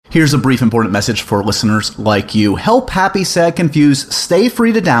Here's a brief important message for listeners like you. Help Happy, Sad, Confused stay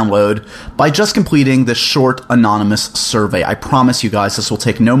free to download by just completing this short, anonymous survey. I promise you guys this will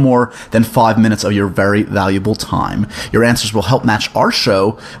take no more than 5 minutes of your very valuable time. Your answers will help match our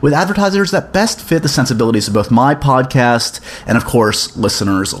show with advertisers that best fit the sensibilities of both my podcast and, of course,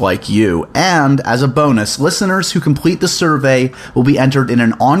 listeners like you. And as a bonus, listeners who complete the survey will be entered in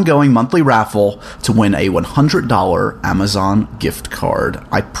an ongoing monthly raffle to win a $100 Amazon gift card.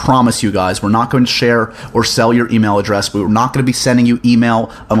 I promise you guys, we're not going to share or sell your email address. We're not going to be sending you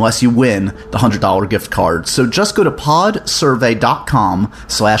email unless you win the $100 gift card. So just go to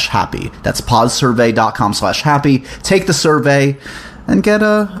podsurvey.com/happy. That's podsurvey.com/happy. Take the survey and get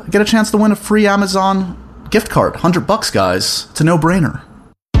a chance to win a free Amazon gift card. $100, guys. It's a no-brainer.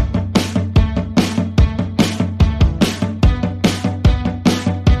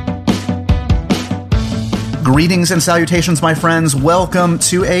 Greetings and salutations, my friends. Welcome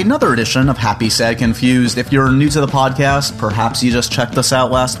to another edition of Happy, Sad, Confused. If you're new to the podcast, perhaps you just checked us out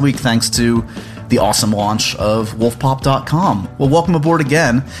last week thanks to the awesome launch of wolfpop.com. Well, welcome aboard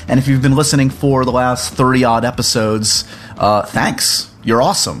again. And if you've been listening for the last 30-odd episodes, thanks. You're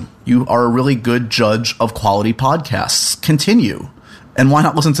awesome. You are a really good judge of quality podcasts. Continue. And why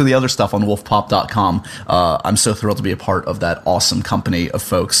not listen to the other stuff on wolfpop.com? I'm so thrilled to be a part of that awesome company of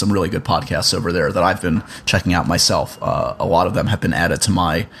folks, some really good podcasts over there that I've been checking out myself. A lot of them have been added to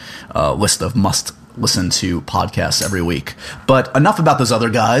my list of must-listen-to podcasts every week. But enough about those other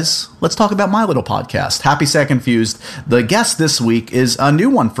guys. Let's talk about my little podcast, Happy, Sad, Confused. The guest this week is a new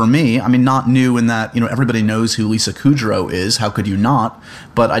one for me. I mean, not new in that, everybody knows who Lisa Kudrow is. How could you not?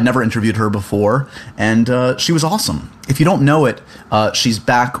 But I never interviewed her before, and she was awesome. If you don't know it, she's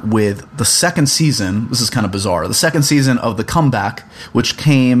back with the second season. This is kind of bizarre. The second season of The Comeback, which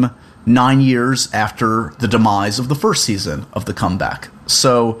came 9 years after the demise of the first season of The Comeback.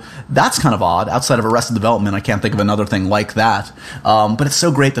 So that's kind of odd. Outside of Arrested Development, I can't think of another thing like that. But it's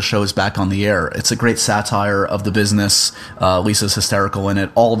so great the show is back on the air. It's a great satire of the business. Lisa's hysterical in it.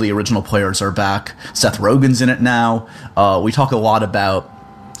 All the original players are back. Seth Rogen's in it now. We talk a lot about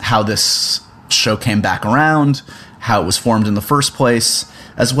how this show came back around, how it was formed in the first place,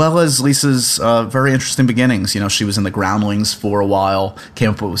 as well as Lisa's very interesting beginnings. She was in the Groundlings for a while, came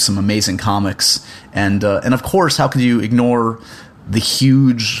up with some amazing comics, and of course, how could you ignore the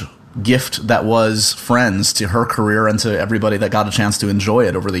huge gift that was Friends to her career and to everybody that got a chance to enjoy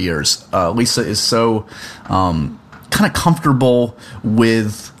it over the years. Lisa is so kind of comfortable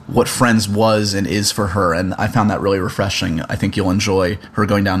with what Friends was and is for her, and I found that really refreshing. I think you'll enjoy her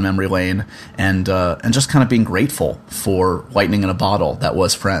going down memory lane and just kind of being grateful for lightning in a bottle that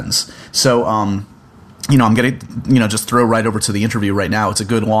was Friends. So, I'm going to, just throw right over to the interview right now. It's a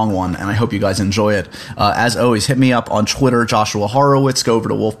good long one, and I hope you guys enjoy it. As always, hit me up on Twitter, Joshua Horowitz. Go over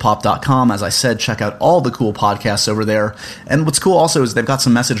to wolfpop.com. As I said, check out all the cool podcasts over there. And what's cool also is they've got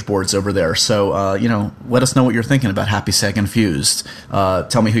some message boards over there. So, let us know what you're thinking about Happy, Sad, Confused.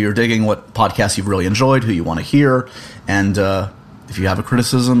 Tell me who you're digging, what podcasts you've really enjoyed, who you want to hear. And if you have a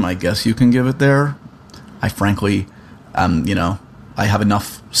criticism, I guess you can give it there. I frankly, I have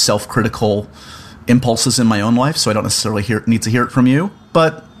enough self-critical impulses in my own life, so I don't necessarily need to hear it from you,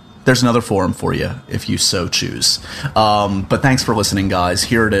 but there's another forum for you if you so choose. But thanks for listening, guys.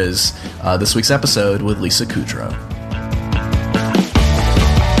 Here it is, this week's episode with Lisa Kudrow.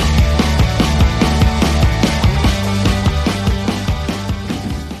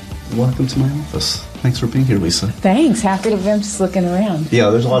 Welcome to my office. Thanks for being here, Lisa. Thanks. Happy to be. I'm just looking around. Yeah,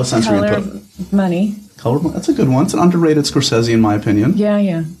 there's a lot of sensory Color input. Of Money. Color of Money. That's a good one. It's an underrated Scorsese, in my opinion.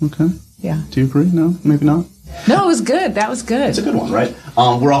 Yeah. Okay. Yeah. Do you agree? No? Maybe not? No, it was good. That was good. It's a good one, right?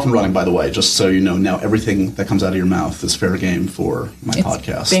 We're off and running, by the way, just so you know. Now, everything that comes out of your mouth is fair game for my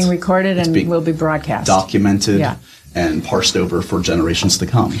podcast. It's being recorded and will be broadcast. Documented and parsed over for generations to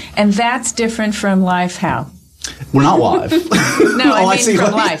come. And that's different from live how? We're not live. No, I mean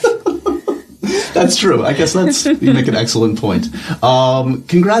from life. That's true. I guess you make an excellent point.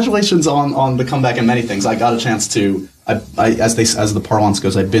 Congratulations on the comeback and many things. I got a chance to, as the parlance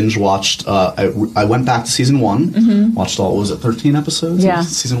goes, I binge watched. I went back to season 1, watched all. What was it, 13 episodes? Yeah.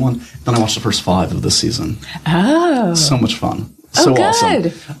 Season 1. Then I watched the first 5 of this season. Oh. So much fun. So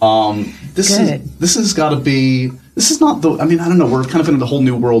good. Awesome. This has got to be. This is not the. I mean, I don't know. We're kind of in the whole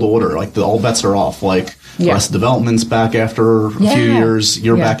new world order. Like all bets are off. Like Arrested Development's back after a few years.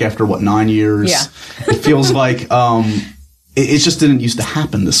 You're back after 9 years? Yeah. It feels like it just didn't used to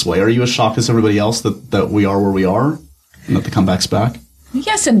happen this way. Are you as shocked as everybody else that we are where we are and that the comeback's back?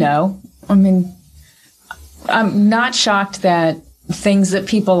 Yes and no. I mean, I'm not shocked that things that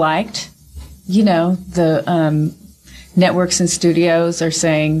people liked, the networks and studios are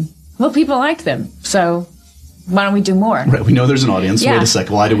saying, well, people like them, so why don't we do more? Right. We know there's an audience. Yeah. Wait a sec.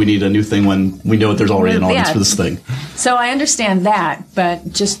 Why do we need a new thing when we know that there's already an audience Yeah. for this thing? So I understand that,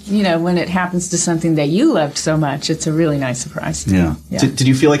 but just, when it happens to something that you loved so much, it's a really nice surprise. Yeah. Yeah. Did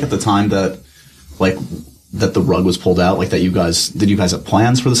you feel like at the time that, like, that the rug was pulled out? Like, that did you guys have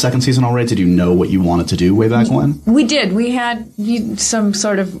plans for the second season already? Did you know what you wanted to do way back when? We did. We had some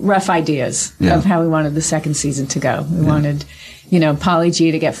sort of rough ideas Yeah. of how we wanted the second season to go. We wanted, Polly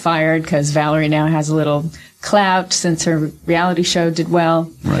G to get fired because Valerie now has a little clout since her reality show did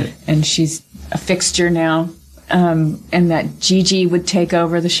well. Right. And she's a fixture now. And that Gigi would take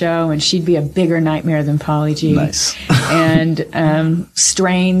over the show, and she'd be a bigger nightmare than Polly G. Nice. And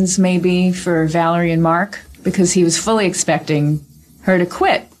strains maybe for Valerie and Mark, because he was fully expecting her to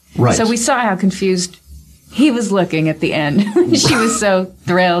quit. Right. So we saw how confused he was looking at the end. She was so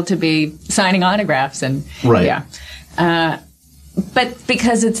thrilled to be signing autographs and Right. yeah. But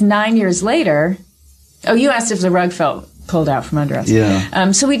because it's 9 years later, you asked if the rug felt pulled out from under us.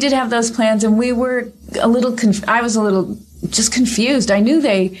 Yeah. So we did have those plans, and we were a little. I was a little just confused. I knew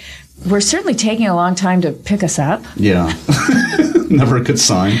they were certainly taking a long time to pick us up. Yeah. Never a good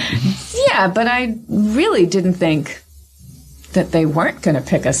sign. Yeah, but I really didn't think that they weren't going to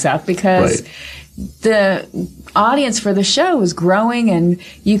pick us up, because Right. the audience for the show was growing, and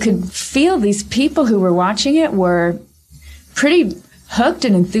you could feel these people who were watching it were pretty hooked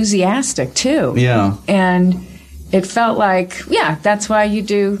and enthusiastic too. Yeah. And it felt like, yeah, that's why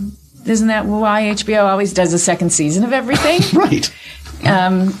isn't that why HBO always does a second season of everything? Right.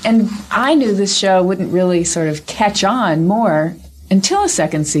 And I knew this show wouldn't really sort of catch on more until a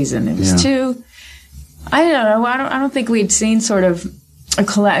second season. It was too, I don't know, I don't think we'd seen sort of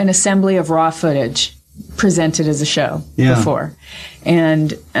an assembly of raw footage presented as a show before.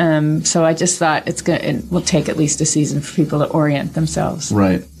 And so I just thought it will take at least a season for people to orient themselves.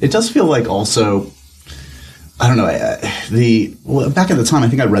 Right. It does feel like also, I don't know, back at the time, I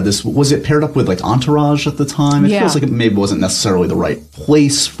think I read this, was it paired up with like Entourage at the time? It feels like it maybe wasn't necessarily the right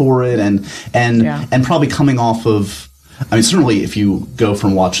place for it, and probably coming off of, I mean, certainly if you go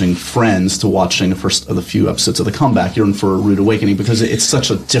from watching Friends to watching the first of the few episodes of The Comeback, you're in for a rude awakening, because it's such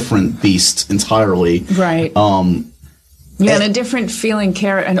a different beast entirely. Right. And a different feeling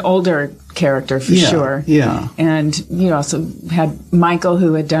an older character for sure. Yeah. And you also had Michael,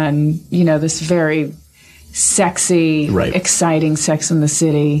 who had done, this very sexy, exciting Sex and the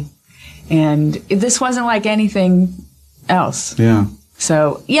City. And this wasn't like anything else. Yeah.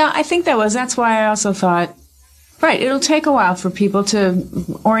 So, I think that's why I also thought, right, it'll take a while for people to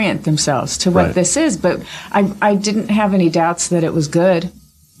orient themselves to what this is. But I didn't have any doubts that it was good,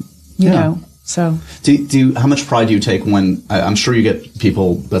 you know. So, how much pride do you take when, I'm sure you get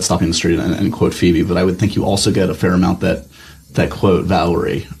people that stop you in the street and quote Phoebe, but I would think you also get a fair amount that quote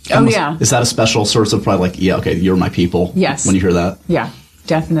Valerie. Is that a special source of pride? Like, yeah, okay, you're my people. Yes. When you hear that? Yeah,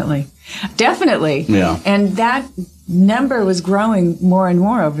 definitely. Definitely. Yeah. And that number was growing more and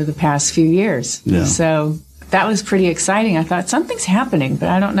more over the past few years. Yeah. So that was pretty exciting. I thought something's happening, but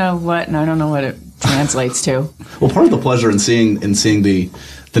I don't know what, and I don't know what it translates to. Well, part of the pleasure in seeing the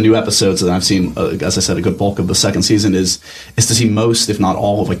new episodes, and I've seen, as I said, a good bulk of the second season, is to see most, if not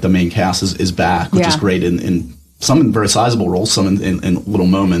all, of like the main cast is back, which is great in some in very sizable roles, some in little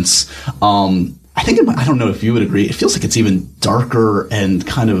moments. I think I don't know if you would agree. It feels like it's even darker and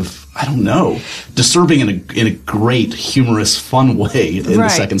kind of, I don't know, disturbing in a great, humorous, fun way in the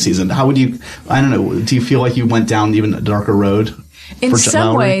second season. How would you? I don't know. Do you feel like you went down even a darker road? In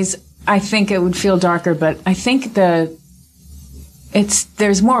some ways, I think it would feel darker, but I think there's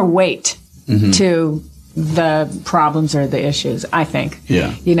more weight to the problems or the issues. I think.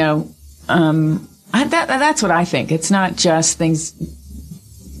 Yeah. That's what I think. It's not just things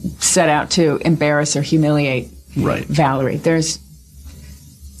set out to embarrass or humiliate Valerie. There's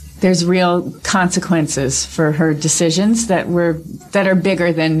real consequences for her decisions that are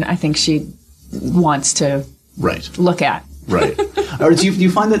bigger than I think she wants to look at. Right. Or do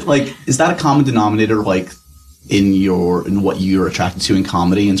you find that, like, is that a common denominator, like, in what you're attracted to in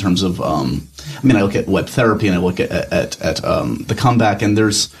comedy in terms of, I mean, I look at Web Therapy and I look at The Comeback, and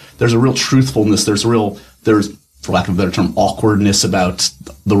there's a real truthfulness, there's, for lack of a better term, awkwardness about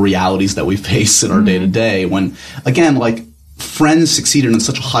the realities that we face in our day to day, when, again, like, Friends succeeded on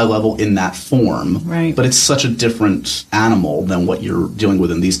such a high level in that form, but it's such a different animal than what you're dealing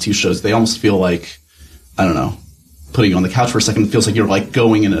with in these two shows. They almost feel like, I don't know, putting you on the couch for a second, it feels like you're like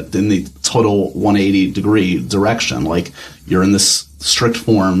going in the total 180 degree direction. Like you're in this strict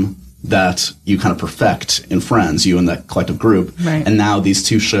form that you kind of perfect in Friends, you and that collective group. Right. And now these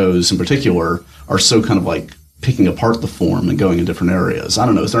two shows in particular are so kind of like picking apart the form and going in different areas. I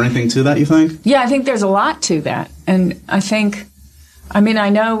don't know. Is there anything to that, you think? Yeah, I think there's a lot to that. And I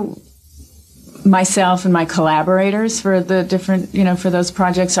know myself and my collaborators for the different, for those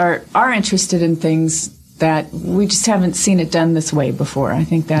projects are interested in things that we just haven't seen it done this way before. I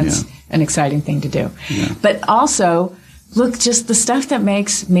think that's an exciting thing to do. Yeah. But also, look, just the stuff that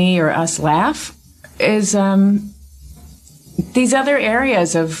makes me or us laugh is these other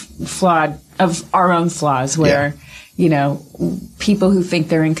areas of our own flaws where, people who think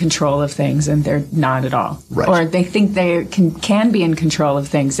they're in control of things and they're not at all. Right. Or they think they can be in control of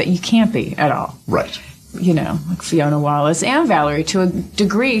things that you can't be at all. Right. Like Fiona Wallace and Valerie to a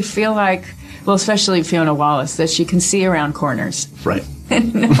degree feel like, well, especially Fiona Wallace, that she can see around corners. Right.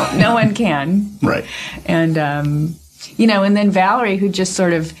 No one can. Right. And, and then Valerie, who just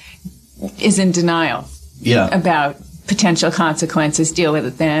sort of is in denial about potential consequences, deal with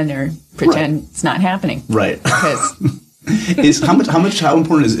it then, or pretend it's not happening. Right. Because how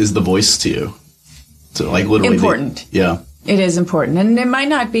important is the voice to you? To literally important. Yeah. It is important. And it might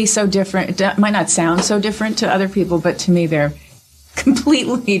not be so different, it might not sound so different to other people, but to me they're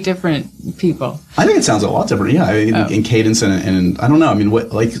completely different people. I think it sounds a lot different. Yeah. In cadence and I don't know. I mean,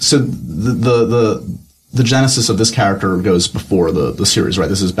 so the genesis of this character goes before the series, right?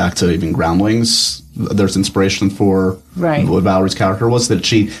 This is back to even Groundlings. There's inspiration for what Valerie's character was. Did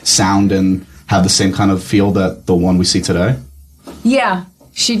she sound and have the same kind of feel that the one we see today? Yeah,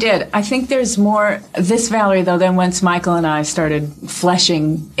 she did. I think there's more this Valerie, though, than once Michael and I started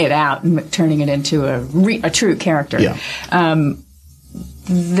fleshing it out and turning it into a true character. Yeah.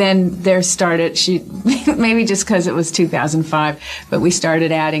 Then there started, maybe just because it was 2005, but we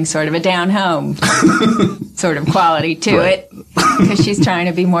started adding sort of a down-home sort of quality to it, because she's trying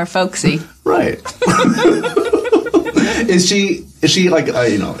to be more folksy. Right. Is she like,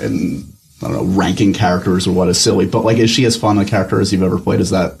 and I don't know, ranking characters or what is silly, but is she as fun a character as you've ever played?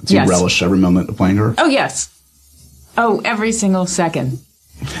 Do you relish every moment of playing her? Oh, yes. Oh, every single second.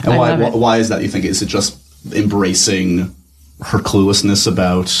 And why is that, you think? Is it just embracing her cluelessness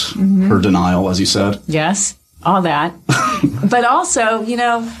about her denial, as you said? Yes, all that. But also,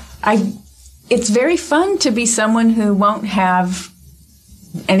 it's very fun to be someone who won't have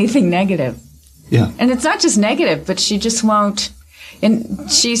anything negative. Yeah. And it's not just negative, but she just won't. And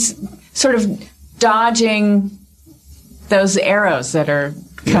she's sort of dodging those arrows that are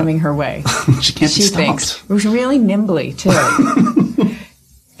coming her way. She can't be stopped. Thinks really nimbly, too.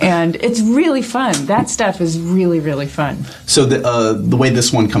 And it's really fun. That stuff is really, really fun. So the way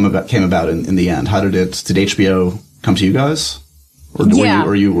this one came about in the end, how did HBO come to you guys? Or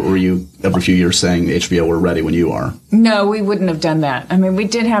were you every few years saying HBO, we're ready when you are? No, we wouldn't have done that. I mean, we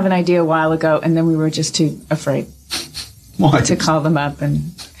did have an idea a while ago, and then we were just too afraid to call them up,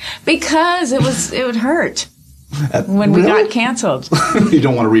 because it would hurt when we got canceled. You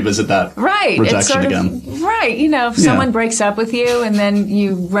don't want to revisit that rejection again. Right. If someone breaks up with you and then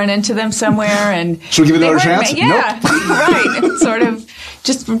you run into them somewhere and... Should we give it another chance? Yeah, nope. Right. It's sort of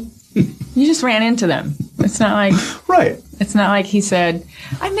you just ran into them. It's not like... Right. It's not like he said,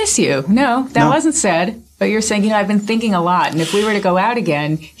 I miss you. No, that wasn't said. But you're saying, I've been thinking a lot, and if we were to go out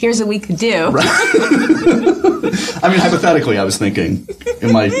again, here's what we could do. Right. I mean, hypothetically, I was thinking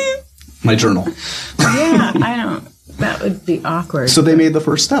in my journal. Yeah, that would be awkward. So they made the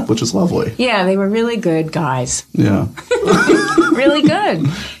first step, which is lovely. Yeah, they were really good guys. Yeah. Really good.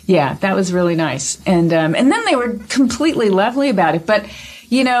 Yeah, that was really nice. And then they were completely lovely about it. But,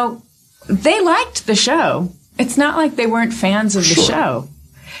 they liked the show. It's not like they weren't fans of the show.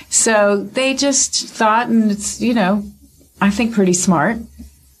 So they just thought, and it's, I think pretty smart,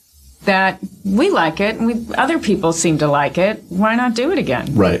 that we like it, and other people seem to like it. Why not do it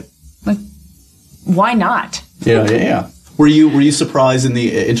again? Right. Why not? Yeah. Were you surprised in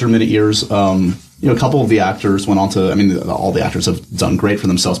the intermittent years? A couple of the actors went on to. I mean, all the actors have done great for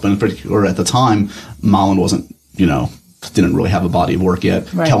themselves, but in particular at the time, Malin wasn't. Didn't really have a body of work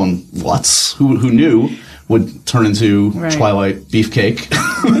yet. Right. Kellen Lutz, who knew, would turn into Twilight Beefcake.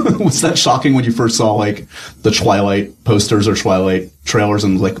 Was that shocking when you first saw the Twilight posters or Twilight trailers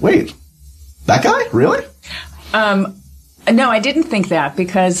and wait, that guy? Really? No, I didn't think that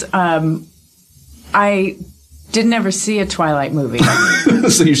because I didn't ever see a Twilight movie.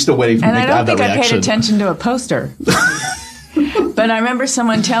 So you're still waiting for me to have that reaction. And I don't think I paid attention to a poster. But I remember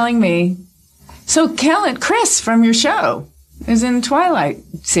someone telling me, so Chris from your show is in the Twilight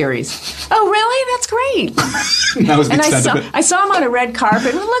series. Oh, really? That's great. That was the extent of it. I saw him on a red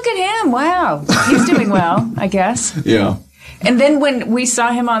carpet. Well, look at him. Wow. He's doing well, I guess. Yeah. And then when we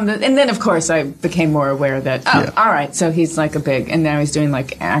saw him and then of course I became more aware that, all right, so he's a big, and now he's doing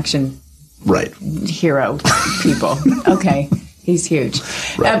action Right. hero people. Okay. He's huge.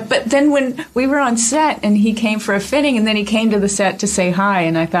 Right. But then when we were on set and he came for a fitting and then he came to the set to say hi,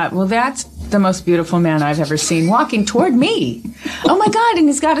 and I thought, well, that's the most beautiful man I've ever seen walking toward me. Oh my God. And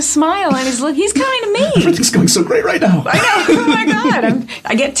he's got a smile and he's coming to me. Everything's going so great right now. I know. Oh my God.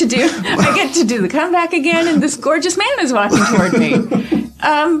 I get to do the comeback again, and this gorgeous man is walking toward me.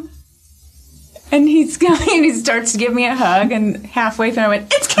 And he's going, and he starts to give me a hug, and halfway through I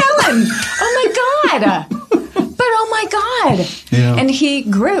went, "It's Kellen! Oh my God! But oh my God!" Yeah. And he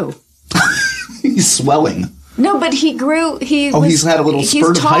grew. He's swelling. No, but he grew. He's had a little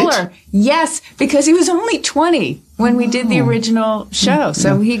spurt of height? He's taller. Yes, because he was only 20 when we did the original show.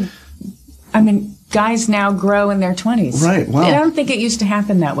 So guys now grow in their 20s. Right, wow. I don't think it used to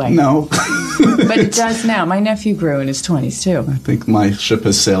happen that way. No. But it does now. My nephew grew in his 20s, too. I think my ship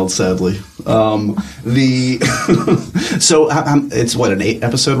has sailed, sadly. So it's what, an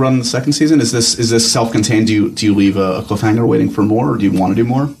 8-episode run in the second season? Is this self-contained? Do you leave a cliffhanger waiting for more, or do you want to do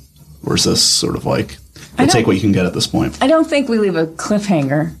more? Or is this sort of like, we'll take what you can get at this point? I don't think we leave a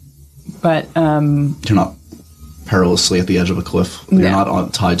cliffhanger, but... You're not perilously at the edge of a cliff? No. You're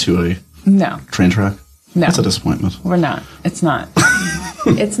not tied to a... No. Train track? No. That's a disappointment. We're not. It's not.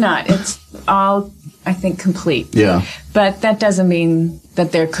 It's not. It's all, I think, complete. Yeah. But that doesn't mean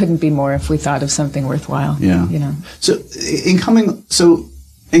that there couldn't be more if we thought of something worthwhile. Yeah. You know. So in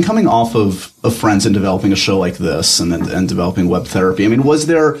coming off of Friends and developing a show like this and developing Web Therapy, I mean, was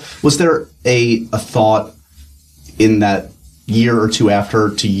there a thought in that year or two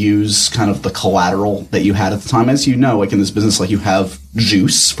after to use kind of the collateral that you had at the time? As you know, like in this business, like you have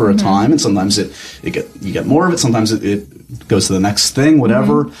juice for a time, and sometimes you get more of it, sometimes it goes to the next thing,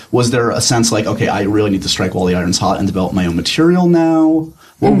 whatever. Was there a sense like, okay, I really need to strike while the iron's hot and develop my own material now?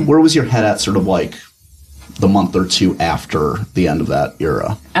 Where was your head at sort of like the month or two after the end of that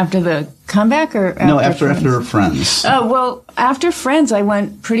era? After the comeback or after Friends? Oh, well, after Friends, I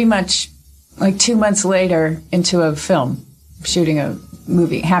went pretty much like 2 months later into a film, shooting a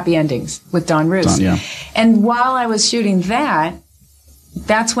movie, Happy Endings, with Don Roos. Yeah. And while I was shooting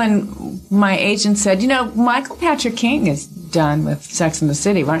that's when my agent said, Michael Patrick King is done with Sex and the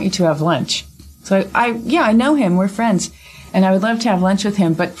City. Why don't you two have lunch? So I know him. We're friends. And I would love to have lunch with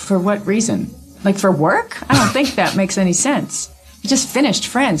him, but for what reason? Like for work? I don't think that makes any sense. I just finished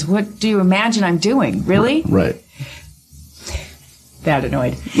Friends. What do you imagine I'm doing? Really? Right. That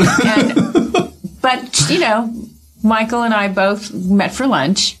annoyed. But, Michael and I both met for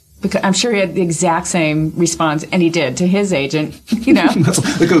lunch, because I'm sure he had the exact same response, and he did, to his agent,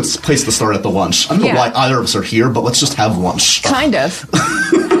 That's a good place to start at the lunch. I don't know why either of us are here, but let's just have lunch. Kind of.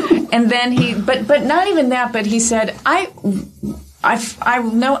 And then but not even that, but he said, I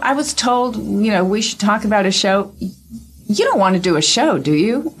know, I was told, we should talk about a show. You don't want to do a show, do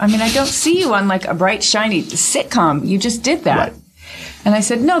you? I mean, I don't see you on like a bright, shiny sitcom. You just did that. Right. And I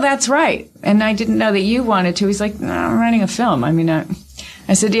said, no, that's right. And I didn't know that you wanted to. He's like, no, I'm writing a film. I mean, I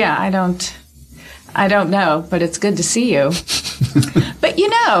said, yeah, I don't know, but it's good to see you. But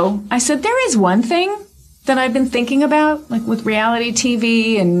I said, there is one thing that I've been thinking about, like with reality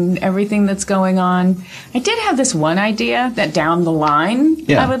TV and everything that's going on. I did have this one idea that down the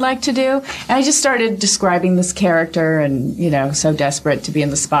line I would like to do. And I just started describing this character and, so desperate to be in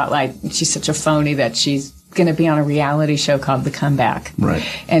the spotlight. She's such a phony that she's going to be on a reality show called The Comeback. Right.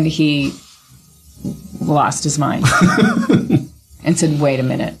 And he lost his mind and said, wait a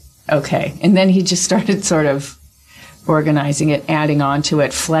minute. Okay. And then he just started sort of organizing it, adding on to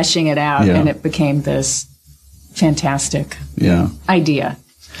it, fleshing it out, and it became this fantastic idea.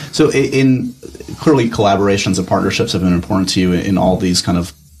 So clearly collaborations and partnerships have been important to you in all these kind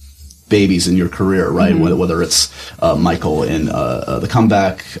of babies in your career, right? Mm-hmm. Whether it's Michael in The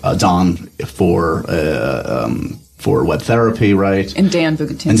Comeback, Don for Web Therapy, right? And Dan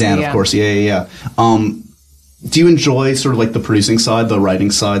Bucatinsky. And Dan, of course, yeah. Do you enjoy sort of like the producing side, the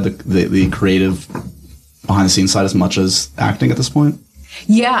writing side, the creative behind the scenes side as much as acting at this point?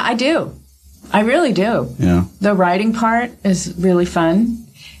 Yeah, I do. I really do. Yeah. The writing part is really fun.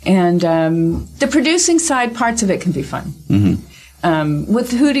 And the producing side, parts of it can be fun. Mm-hmm.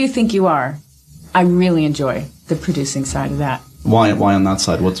 With Who Do You Think You Are? I really enjoy the producing side of that. Why on that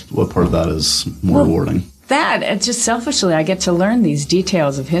side? What part of that is more rewarding? It's just selfishly, I get to learn these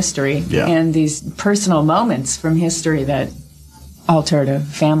details of history and these personal moments from history that altered a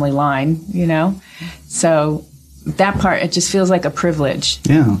family line, So that part, it just feels like a privilege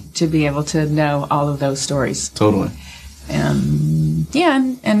to be able to know all of those stories. Totally.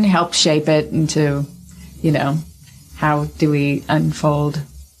 And help shape it into, how do we unfold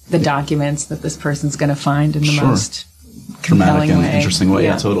the documents that this person's going to find in the most compelling dramatic and way. Interesting way.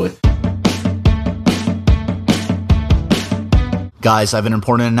 Yeah, totally. Guys, I have an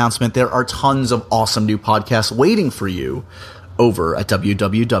important announcement. There are tons of awesome new podcasts waiting for you over at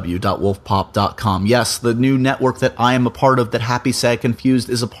www.wolfpop.com. Yes, the new network that I am a part of, that Happy, Sad,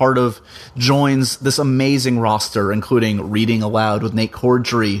 Confused is a part of, joins this amazing roster, including Reading Aloud with Nate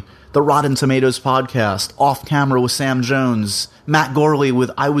Cordry, the Rotten Tomatoes podcast, Off Camera with Sam Jones, Matt Gorley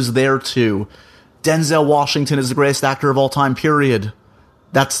with I Was There Too, Denzel Washington is the greatest actor of all time, period.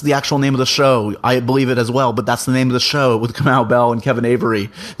 That's the actual name of the show. I believe it as well, but that's the name of the show with Kamau Bell and Kevin Avery.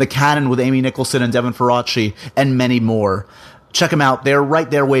 The Canon with Amy Nicholson and Devin Faraci, and many more. Check them out. They're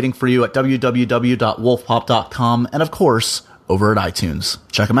right there waiting for you at www.wolfpop.com, and of course, over at iTunes.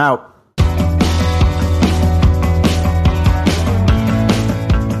 Check them out.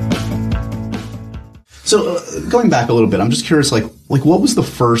 So, going back a little bit, I'm just curious, like what was the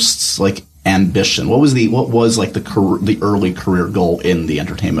first, ambition? What was the early career goal in the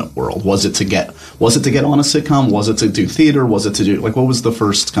entertainment world? Was it to get on a sitcom? Was it to do theater? Was it to do, what was the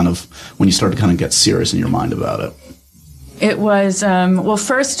first kind of, when you started to kind of get serious in your mind about it? It was,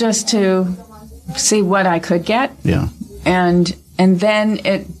 first just to see what I could get. Yeah. And then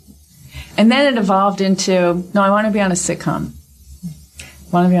it evolved into, no, I want to be on a sitcom.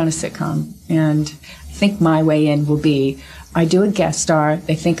 And I think my way in will be, I do a guest star,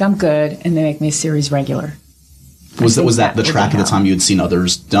 they think I'm good, and they make me a series regular. Was that the track at the time you had seen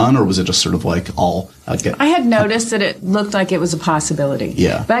others done, or was it just sort of I had noticed that it looked like it was a possibility.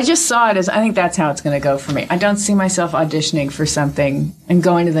 Yeah. But I just saw it as, I think that's how it's going to go for me. I don't see myself auditioning for something and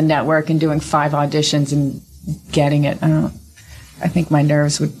going to the network and doing 5 auditions and getting it. I think my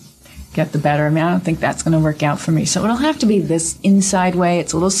nerves would get the better of me. I don't think that's going to work out for me. So it'll have to be this inside way.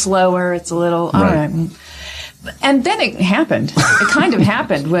 It's a little slower. It's a little, all right. And then it happened. It kind of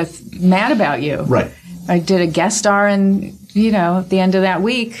happened with Mad About You. Right. I did a guest star, and, at the end of that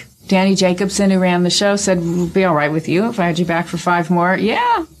week, Danny Jacobson, who ran the show, said, "Would it be all right with you if I had you back for 5 more?"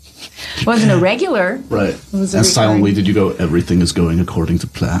 Yeah. Wasn't a regular. Right. And silently did you go, everything is going according to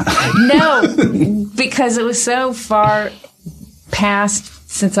plan? No, because it was so far past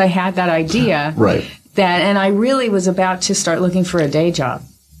since I had that idea. Right. And I really was about to start looking for a day job.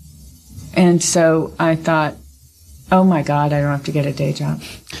 And so I thought, oh my God, I don't have to get a day job.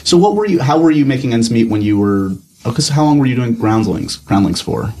 So how were you making ends meet when you were, because how long were you doing Groundlings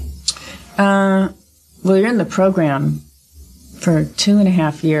for? Well, you're in the program for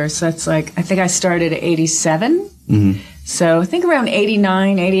 2.5 years. So that's I think I started at 87. Mm-hmm. So I think around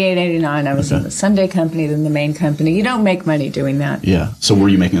 88, 89, I was in the Sunday company, then the main company. You don't make money doing that. Yeah. So were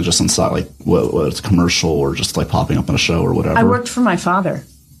you making it just on side, whether it's commercial or just popping up on a show or whatever? I worked for my father.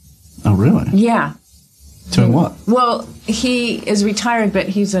 Oh, really? Yeah. Doing what? Well, he is retired, but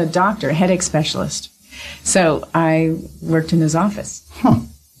he's a doctor, headache specialist. So I worked in his office. Huh.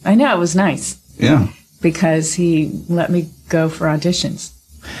 I know, it was nice. Yeah. Because he let me go for auditions.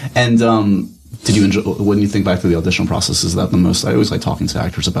 And did you enjoy, when you think back to the audition process, is that the most, I always like talking to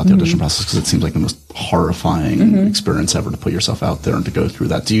actors about the audition process because it seems like the most horrifying experience ever to put yourself out there and to go through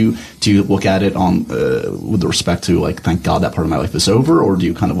that. Do you look at it on with respect to thank God that part of my life is over, or do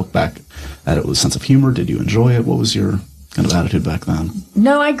you kind of look back at it with a sense of humor? Did you enjoy it? What was your kind of attitude back then?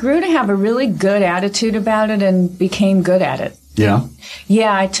 No, I grew to have a really good attitude about it and became good at it. Yeah?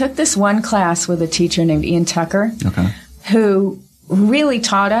 Yeah, I took this one class with a teacher named Ian Tucker, who really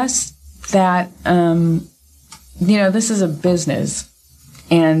taught us that, this is a business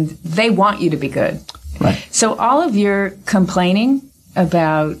and they want you to be good. Right. So all of your complaining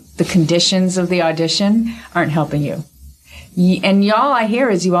about the conditions of the audition aren't helping you. And all I hear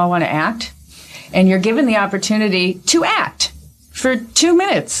is you all want to act, and you're given the opportunity to act for 2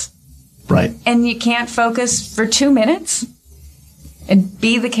 minutes. Right. And you can't focus for 2 minutes and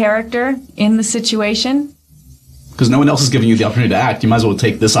be the character in the situation. Because no one else is giving you the opportunity to act. You might as well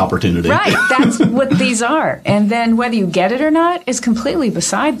take this opportunity. Right. That's what these are. And then whether you get it or not is completely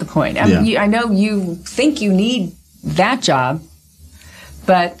beside the point. I know you think you need that job,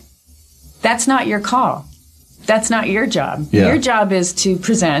 but that's not your call. That's not your job. Yeah. Your job is to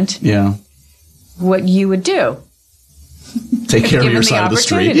present what you would do. Take care of your side of the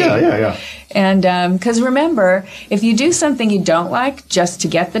street. Yeah. And because remember, if you do something you don't like just to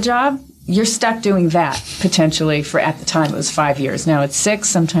get the job, you're stuck doing that potentially for, at the time, it was 5 years. Now it's 6,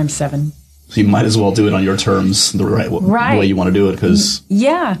 sometimes 7. So you might as well do it on your terms, the right way you want to do it, because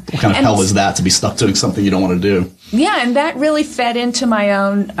what kind of hell is that to be stuck doing something you don't want to do? Yeah, and that really fed into my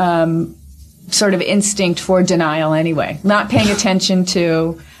own sort of instinct for denial anyway. Not paying attention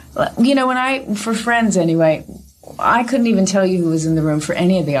to, for Friends anyway, I couldn't even tell you who was in the room for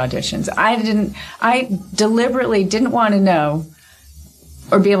any of the auditions. I deliberately didn't want to know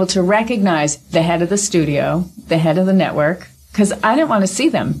or be able to recognize the head of the studio, the head of the network, because I didn't want to see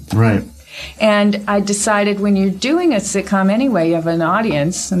them. Right. And I decided when you're doing a sitcom anyway, you have an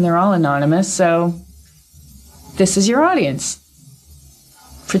audience, and they're all anonymous, so this is your audience.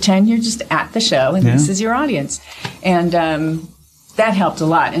 Pretend you're just at the show, and this is your audience. And that helped a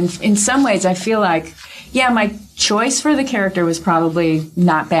lot. And in some ways, I feel like, my choice for the character was probably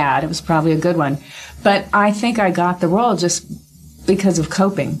not bad. It was probably a good one. But I think I got the role just because of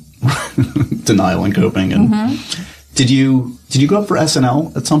coping. Denial and coping. And Did you go up for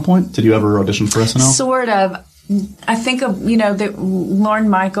SNL at some point? Did you ever audition for SNL? Sort of. I think that Lorne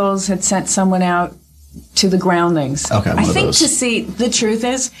Michaels had sent someone out to the Groundlings. Okay, I think the truth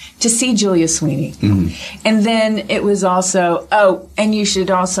is to see Julia Sweeney. And then it was also, and you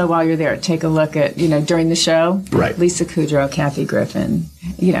should also, while you're there, take a look at, during the show, right. Lisa Kudrow, Kathy Griffin,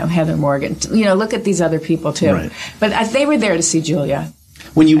 Heather Morgan, look at these other people too. Right. But they were there to see Julia.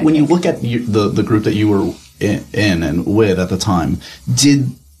 When you look at the group that you were in and with at the time,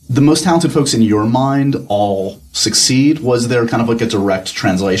 did the most talented folks in your mind all succeed? Was there kind of like a direct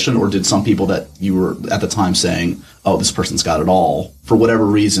translation, or did some people that you were at the time saying, oh, this person's got it all, for whatever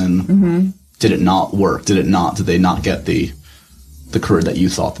reason, did it not work? Did they not get the career that you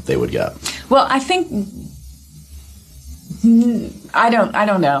thought that they would get? Well, I think, I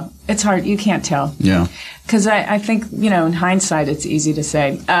don't know. It's hard. You can't tell. Yeah. Because I think, in hindsight, it's easy to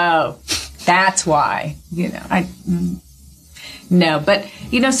say, oh, that's why, No, but,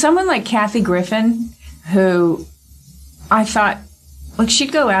 someone like Kathy Griffin, who I thought,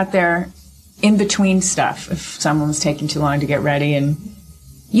 she'd go out there in between stuff if someone was taking too long to get ready, and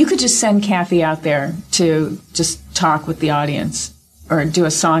you could just send Kathy out there to just talk with the audience or do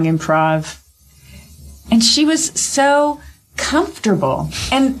a song improv. And she was so comfortable.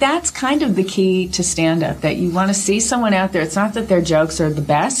 And that's kind of the key to stand-up, that you want to see someone out there. It's not that their jokes are the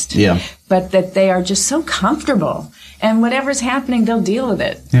best, but that they are just so comfortable. And whatever's happening, they'll deal with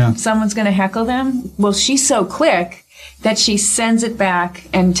it. Yeah. Someone's going to heckle them. Well, she's so quick that she sends it back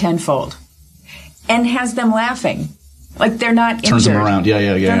and tenfold and has them laughing. Like they're not injured. Turns them around.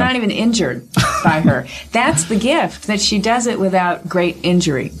 Yeah. They're not even injured by her. That's the gift, that she does it without great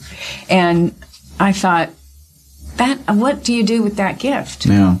injury. And I thought, what do you do with that gift?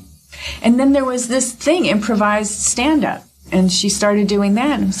 Yeah. And then there was this thing, improvised stand-up. And she started doing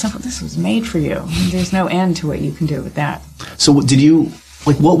that, and so this was made for you. There's no end to what you can do with that. So did you,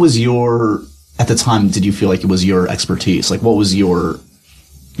 what was your, at the time, did you feel like it was your expertise? What was your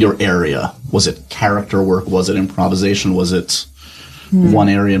area? Was it character work? Was it improvisation? Was it one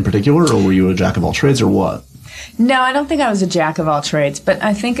area in particular, or were you a jack of all trades, or what? No, I don't think I was a jack of all trades, but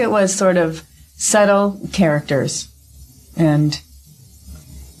I think it was sort of subtle characters and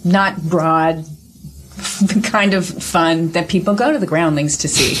not broad, the kind of fun that people go to the Groundlings to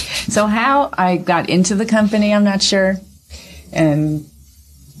see. So how I got into the company, I'm not sure. And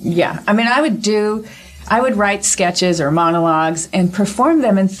I would write sketches or monologues and perform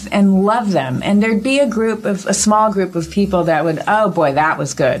them and love them. And there'd be a small group of people that would, oh boy, that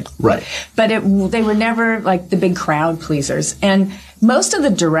was good. Right. But they were never like the big crowd pleasers. And most of the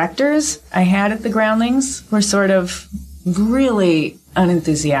directors I had at the Groundlings were sort of really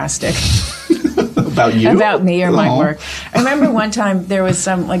unenthusiastic. About you? About me or my work. I remember one time there was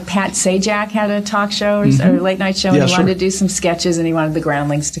Pat Sajak had a talk show or a late night show, and he wanted to do some sketches, and he wanted the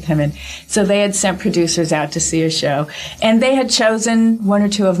Groundlings to come in. So they had sent producers out to see a show, and they had chosen one or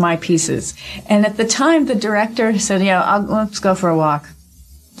two of my pieces. And at the time, the director said, let's go for a walk.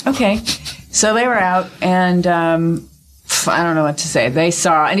 Okay. So they were out, and I don't know what to say. They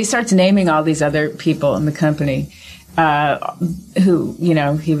saw, and he starts naming all these other people in the company. Who,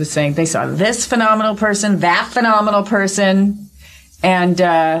 he was saying they saw this phenomenal person, that phenomenal person, and,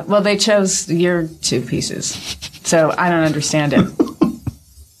 they chose your two pieces. So I don't understand it.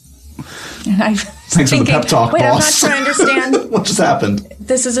 And Thanks for the pep talk, boss. I'm not trying to understand. What just happened?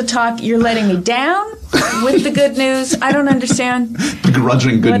 This is a talk, you're letting me down with the good news. I don't understand.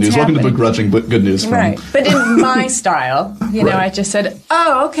 Begrudging good news. Welcome to begrudging good news. Right. But in my style, I just said,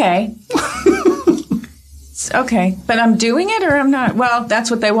 oh, okay. Okay, but I'm doing it or I'm not? Well, that's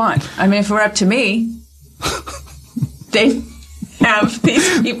what they want. I mean, if it were up to me, they have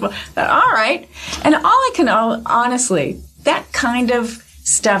these people. All right. And all I can, honestly, that kind of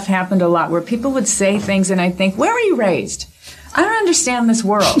stuff happened a lot where people would say things and I'd think, where were you raised? I don't understand this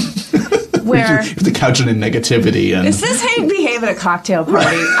world. Where the couch in negativity. And is this how you behave at a cocktail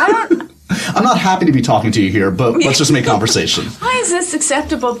party? Right. I'm not happy to be talking to you here, but let's just make conversation. Why is this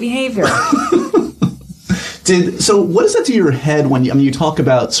acceptable behavior? So what does that do to your head when you talk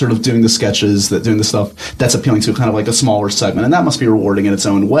about sort of doing the sketches, doing the stuff that's appealing to kind of like a smaller segment, and that must be rewarding in its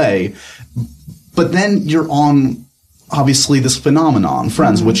own way. But then you're on obviously this phenomenon,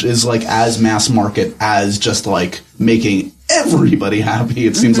 Friends, which is like as mass market as just like making everybody happy,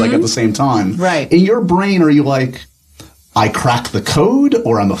 it seems like at the same time. Right. In your brain, are you like, I cracked the code,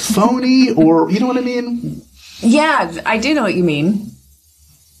 or I'm a phony, or you know what I mean? Yeah, I do know what you mean.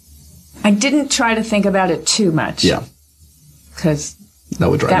 I didn't try to think about it too much. Yeah. Because that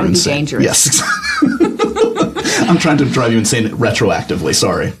would drive you insane. Dangerous. Yes. I'm trying to drive you insane retroactively.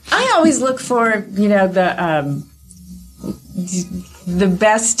 Sorry. I always look for, the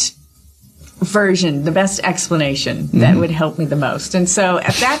best version, the best explanation that would help me the most. And so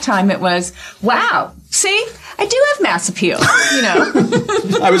at that time it was, wow, see, I do have mass appeal,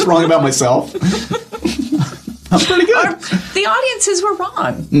 I was wrong about myself. That's pretty good. Or the audiences were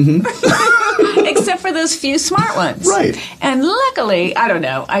wrong. Except for those few smart ones. Right. And luckily, I don't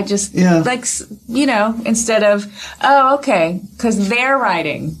know, I just, instead of, oh, okay, because their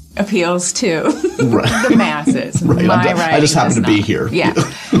writing appeals to the masses. Right. I just happen to be here. Yeah.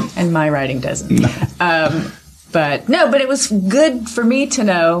 And my writing doesn't. No. But it was good for me to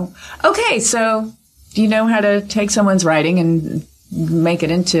know, okay, so do you know how to take someone's writing and make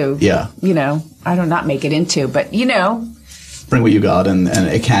it into, not make it into, but, bring what you got, and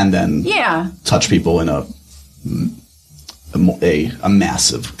it can then touch people in a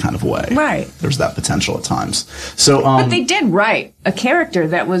massive kind of way. Right. There's that potential at times. So, but they did write a character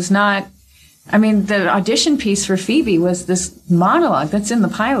that was not, the audition piece for Phoebe was this monologue that's in the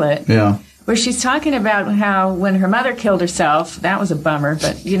pilot. Yeah. Where she's talking about how when her mother killed herself, that was a bummer,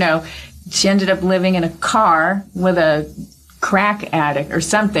 but, she ended up living in a car with a crack addict or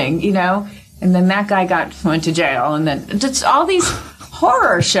something, and then that guy went to jail, and then just all these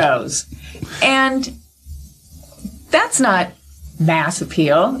horror shows. And that's not mass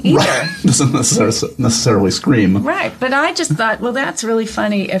appeal either. Right. Doesn't necessarily scream. Right. But I just thought, well, that's really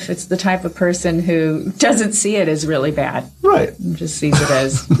funny if it's the type of person who doesn't see it as really bad. Right. And just sees it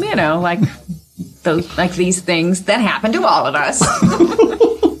as, like these things that happen to all of us.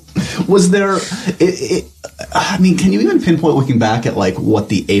 Was there, can you even pinpoint looking back at like what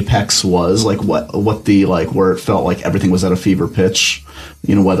the apex was, like what the, like where it felt like everything was at a fever pitch,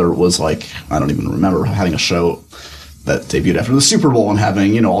 whether it was like, I don't even remember having a show that debuted after the Super Bowl and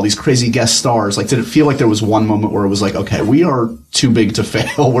having, all these crazy guest stars. Like, did it feel like there was one moment where it was like, okay, we are too big to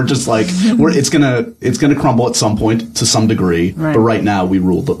fail. We're just like, it's gonna crumble at some point to some degree. Right. But right now we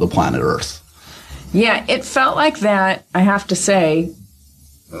rule the planet Earth. Yeah, it felt like that, I have to say,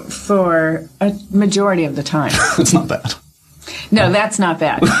 for a majority of the time. It's not bad. No, that's not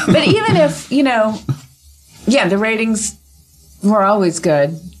bad. But even if, the ratings were always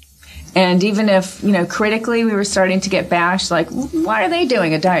good. And even if, critically we were starting to get bashed, like, why are they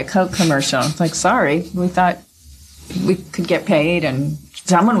doing a Diet Coke commercial? It's like, sorry, we thought we could get paid and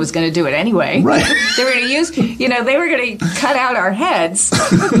someone was going to do it anyway. Right. They were going to use, they were going to cut out our heads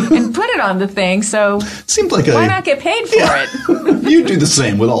and put it on the thing. So seemed like why not get paid for it? You do the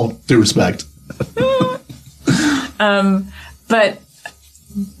same, with all due respect. But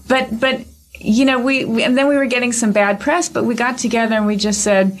we and then we were getting some bad press, but we got together and we just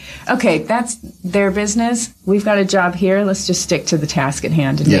said, okay, that's their business. We've got a job here. Let's just stick to the task at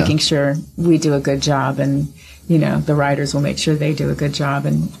hand and making sure we do a good job, and the writers will make sure they do a good job,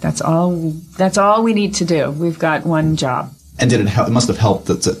 and that's all we need to do. We've got one job. And did it help? It must have helped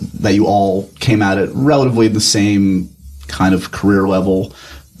that you all came at it relatively the same kind of career level,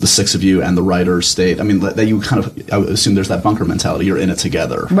 the six of you and the writers stayed. That you kind of, I would assume there's that bunker mentality. You're in it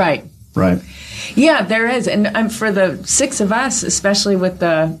together. Right. Right. Yeah, there is. And for the six of us, especially with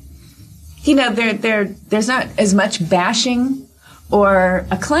the, there's not as much bashing or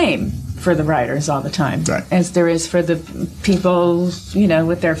acclaim for the writers all the time as there is for the people,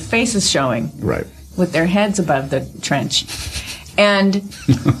 with their faces showing. Right. With their heads above the trench. And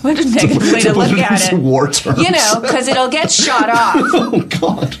what a negative way to look at it. War terms. Because it'll get shot off. Oh,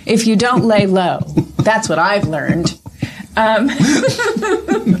 God. If you don't lay low. That's what I've learned.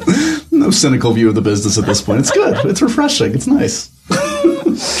 No cynical view of the business at this point. It's good. It's refreshing. It's nice.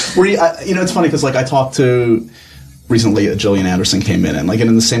 It's funny because I talked to recently. Gillian Anderson came in, and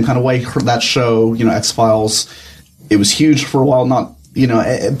in the same kind of way, that show, X-Files, it was huge for a while. Not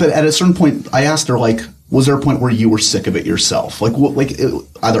but at a certain point, I asked her was there a point where you were sick of it yourself?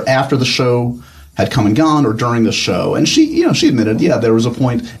 Either after the show had come and gone or during the show, and she admitted, there was a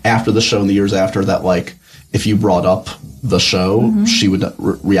point after the show and the years after that, if you brought up the show, she would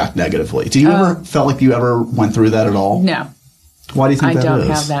react negatively. Do you ever felt like you ever went through that at all? No. Why do you think that is? I don't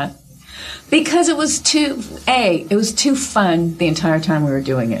have that. Because it was too fun the entire time we were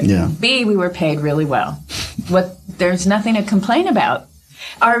doing it. Yeah. B, we were paid really well. There's nothing to complain about.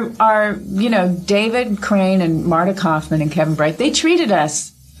 Our David Crane and Marta Kaufman and Kevin Bright, they treated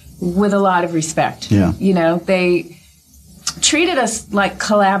us with a lot of respect. Yeah. They treated us like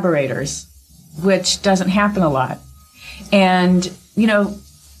collaborators, which doesn't happen a lot. And,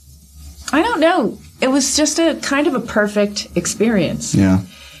 I don't know. It was just a kind of a perfect experience. Yeah.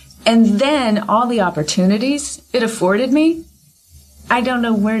 And then all the opportunities it afforded me, I don't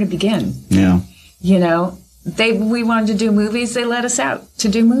know where to begin. Yeah. We wanted to do movies. They let us out to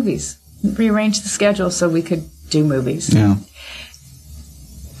do movies. Rearranged the schedule so we could do movies. Yeah.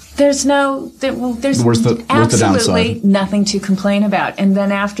 There's Where's the absolutely downside? nothing to complain about. And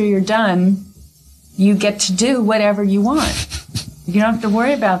then after you're done, you get to do whatever you want. You don't have to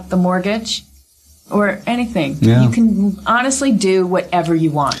worry about the mortgage or anything. Yeah. You can honestly do whatever you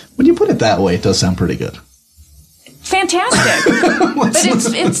want. When you put it that way, it does sound pretty good. Fantastic. But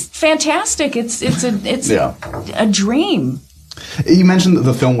it's fantastic. It's a dream. You mentioned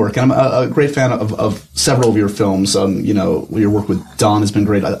the film work, and I'm a great fan of several of your films. Your work with Don has been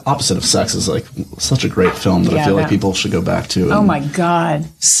great. Opposite of Sex is like such a great film that I feel like people should go back to. Oh my God,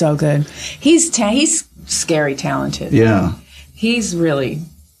 so good. He's scary talented. Yeah. He's the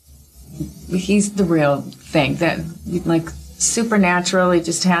real thing. That like supernatural. He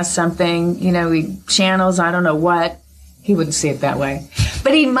just has something. He channels. I don't know what. He wouldn't see it that way.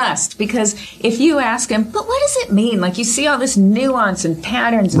 But he must, because if you ask him, but what does it mean? Like, you see all this nuance and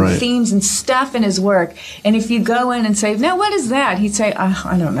patterns and themes and stuff in his work. And if you go in and say, now, what is that? He'd say,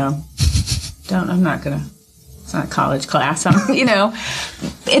 I don't know. I'm not going to. It's not a college class.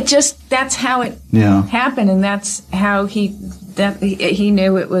 It just, that's how it happened. And that's how he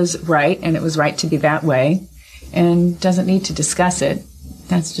knew it was right, and it was right to be that way, and doesn't need to discuss it.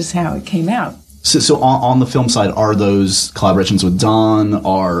 That's just how it came out. So on the film side, are those collaborations with Don?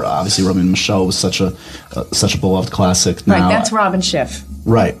 Are obviously Robin and Michelle was such a beloved classic now. Right, that's Robin Schiff.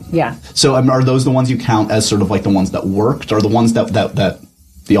 Right. Yeah. So are those the ones you count as sort of like the ones that worked? Are the ones that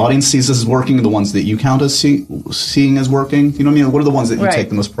the audience sees as working the ones that you count as seeing as working? You know what I mean? What are the ones that you take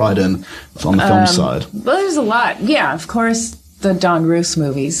the most pride in on the film side? Well, there's a lot. Yeah, of course, the Don Roos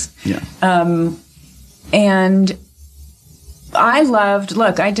movies. Yeah. And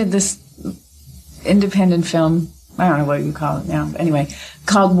I did this independent film, I don't know what you call it now, anyway,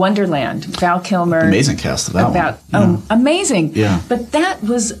 called Wonderland. Val Kilmer. Amazing cast of that one. Amazing. Yeah. But that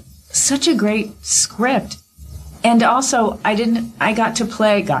was such a great script. And also, I got to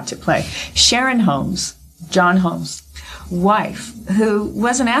play Sharon Holmes, John Holmes' wife, who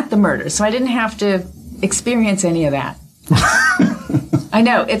wasn't at the murder, so I didn't have to experience any of that. I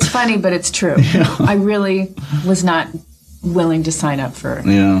know, it's funny, but it's true. Yeah. I really was not willing to sign up for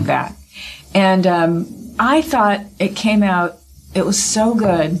that. And I thought it came out, it was so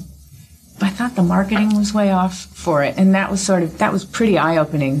good, but I thought the marketing was way off for it. And that was pretty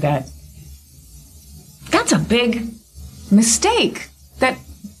eye-opening. That's a big mistake that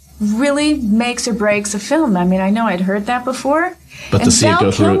really makes or breaks a film. I mean, I know I'd heard that before. But to see it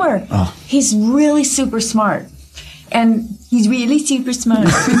go through it. Oh. He's really super smart. And he's really super smart.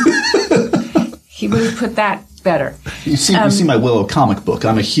 He would have put that better. You see my Willow comic book.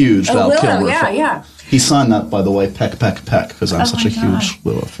 I'm a huge Val Kilmer fan. Yeah. He signed that, by the way, peck, because I'm such a huge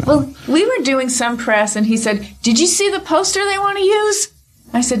Willow fan. Well, we were doing some press, and he said, "Did you see the poster they want to use?"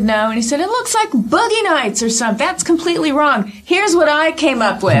 I said, "No." And he said, "It looks like Boogie Nights or something." That's completely wrong. Here's what I came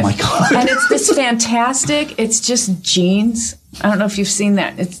up with. Oh, my God. And it's this fantastic, it's just jeans. I don't know if you've seen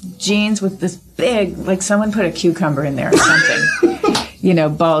that. It's jeans with this big, like someone put a cucumber in there or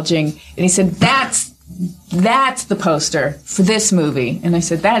something, bulging. And he said, that's the poster for this movie. And I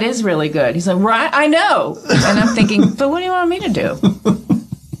said, that is really good. He's like, right, I know. And I'm thinking, but what do you want me to do?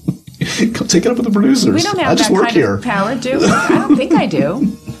 Take it up with the producers. We don't have that kind of power, do we? I don't think I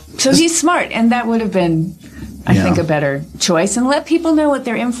do. So he's smart, and that would have been, I think, a better choice. And let people know what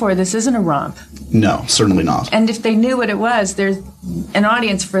they're in for. This isn't a romp. No, certainly not. And if they knew what it was, there's an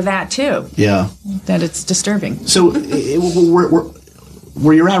audience for that, too. Yeah. That it's disturbing. So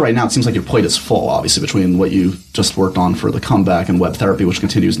where you're at right now, it seems like your plate is full, obviously, between what you just worked on for The Comeback and Web Therapy, which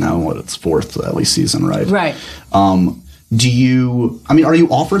continues now in its fourth, at least, season, right? Right. Are you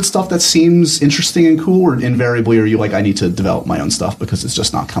offered stuff that seems interesting and cool, or invariably are you like, I need to develop my own stuff because it's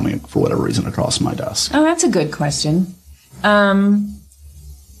just not coming, for whatever reason, across my desk? Oh, that's a good question. I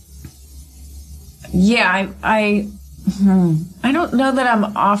don't know that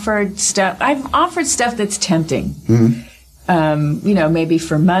I'm offered stuff. I've offered stuff that's tempting. Mm-hmm. Maybe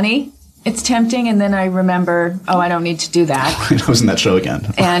for money, it's tempting, and then I remember, I don't need to do that. I was in that show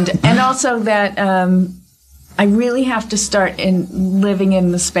again. and also that I really have to start living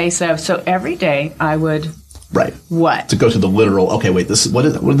in the space of, so every day I would Right. what. To go to the literal, okay, wait, what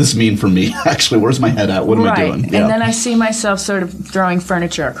does this mean for me? Actually, where's my head at? What am I doing? And then I see myself sort of throwing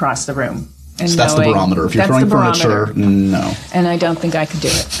furniture across the room. And so that's the barometer. If you're throwing furniture, no. And I don't think I could do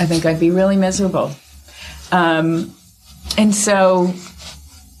it. I think I'd be really miserable. And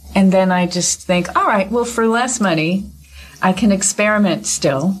then I just think, all right, well, for less money, I can experiment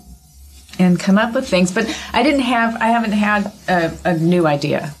still and come up with things. But I haven't had a new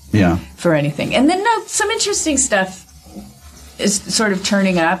idea for anything. And then some interesting stuff is sort of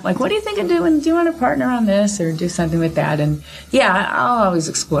turning up. Like, what do you think of doing? Do you want to partner on this or do something with that? And I'll always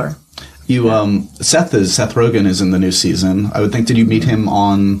explore. Seth Rogen is in the new season. I would think, did you meet him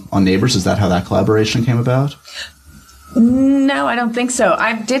on Neighbors? Is that how that collaboration came about? No, I don't think so.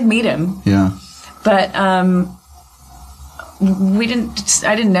 I did meet him. Yeah. But I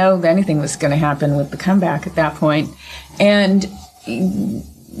didn't know anything was going to happen with the comeback at that point. And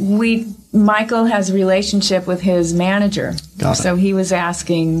Michael has a relationship with his manager. Got it. So he was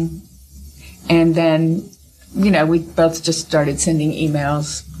asking, and then, we both just started sending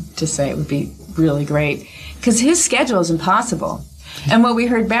emails to say it would be really great. Because his schedule is impossible. And what we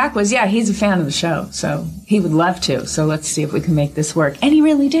heard back was, he's a fan of the show, so he would love to. So let's see if we can make this work. And he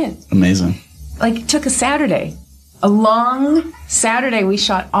really did. Amazing. Like, it took a Saturday. A long Saturday, we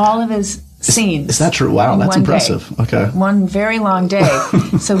shot all of his scenes. Is that true? Wow, that's impressive. Day. Okay. One very long day.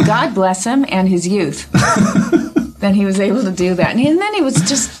 So God bless him and his youth. Then he was able to do that. And then he was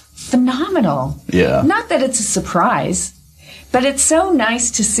just phenomenal. Yeah. Not that it's a surprise, but it's so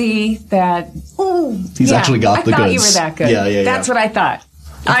nice to see that, he's actually got the goods. I thought you were that good. Yeah. That's what I thought.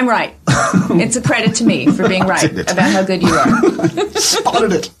 I'm right. It's a credit to me for being right about how good you are.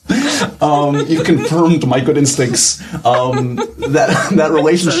 Spotted it. You confirmed my good instincts. That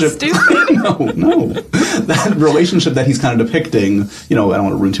relationship. So stupid. No. That relationship that he's kind of depicting. I don't want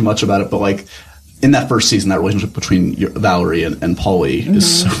to ruin too much about it, but like in that first season, that relationship between Valerie and Paulie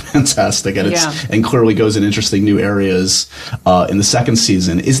is so fantastic, and clearly goes in interesting new areas. In the second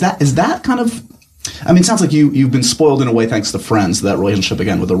season, is that kind of. I mean, it sounds like you've been spoiled in a way thanks to Friends. That relationship,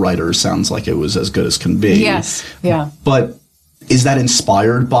 again, with the writers sounds like it was as good as can be. Yes, yeah. But is that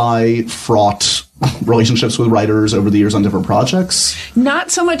inspired by fraught relationships with writers over the years on different projects? Not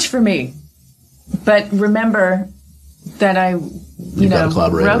so much for me. But remember that I,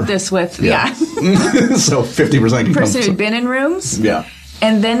 wrote this with, So 50% can person who'd been in rooms. Yeah.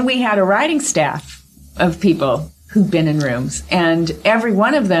 And then we had a writing staff of people who'd been in rooms. And every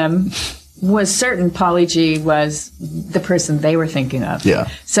one of them was certain Paulie G was the person they were thinking of. Yeah.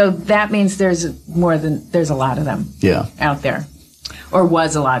 So that means there's a lot of them out there. Or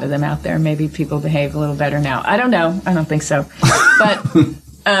was a lot of them out there. Maybe people behave a little better now. I don't know. I don't think so. But,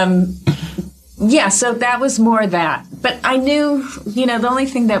 so that was more that. But I knew, the only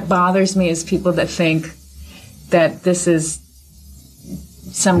thing that bothers me is people that think that this is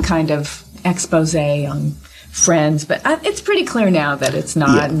some kind of expose on Friends, but it's pretty clear now that it's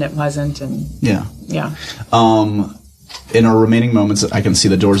not, and it wasn't, and in our remaining moments, I can see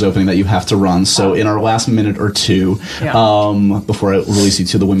the doors opening that you have to run. So in our last minute or two, before I release you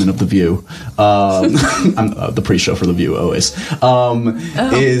to the women of The View, I'm the pre-show for The View always,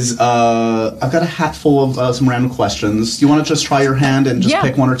 I've got a hat full of some random questions. Do you want to just try your hand and just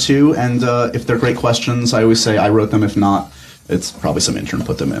pick one or two? And if they're great questions, I always say I wrote them. If not, it's probably some intern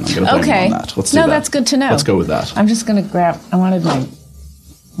put them in. I'm going to blame you on that. Let's do that. That's good to know. Let's go with that. I'm just going to grab. I wanted my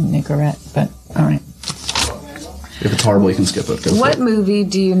Nicorette, but all right. If it's horrible, you can skip it. What movie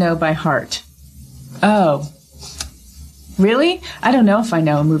do you know by heart? Oh, really? I don't know if I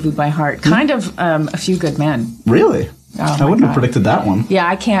know a movie by heart. Kind of A Few Good Men. Really? Oh, I wouldn't have predicted that one. Yeah,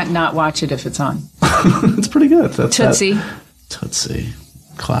 I can't not watch it if it's on. It's pretty good. Tootsie. Tootsie.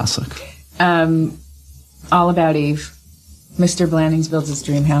 Classic. All About Eve. Mr. Blannings Builds His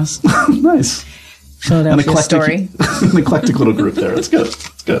Dream House. Nice. Philadelphia Story. An eclectic little group there. It's good.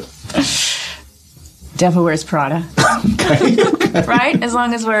 It's good. Devil Wears Prada. Okay. Right? As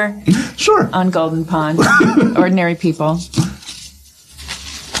long as we're on Golden Pond. Ordinary People.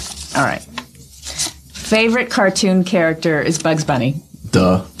 All right. Favorite cartoon character is Bugs Bunny.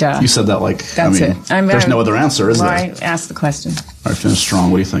 Duh. Duh. You said that like, That's it. There's no other answer, is there? I asked the question. All right, finish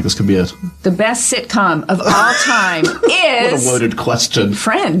strong. What do you think? This could be it. The best sitcom of all time is... What a loaded question.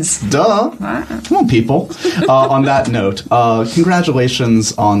 Friends. Duh. Come on, people. On that note,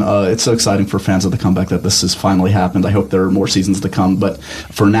 congratulations on... it's so exciting for fans of The Comeback that this has finally happened. I hope there are more seasons to come. But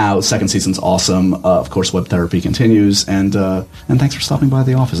for now, second season's awesome. Of course, Web Therapy continues. And thanks for stopping by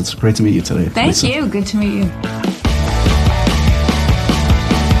the office. It's great to meet you today, Thank you. Good to meet you.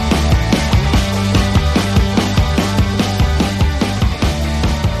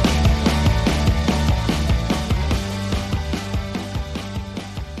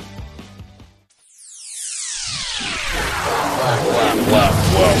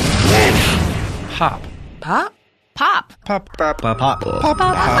 Pop. Pop? Pop. Pop. Pop. Pop. Pop.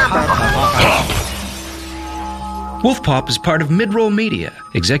 Pop. Wolf Pop is part of Midroll Media,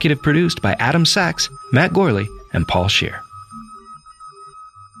 executive produced by Adam Sachs, Matt Gorley, and Paul Scheer.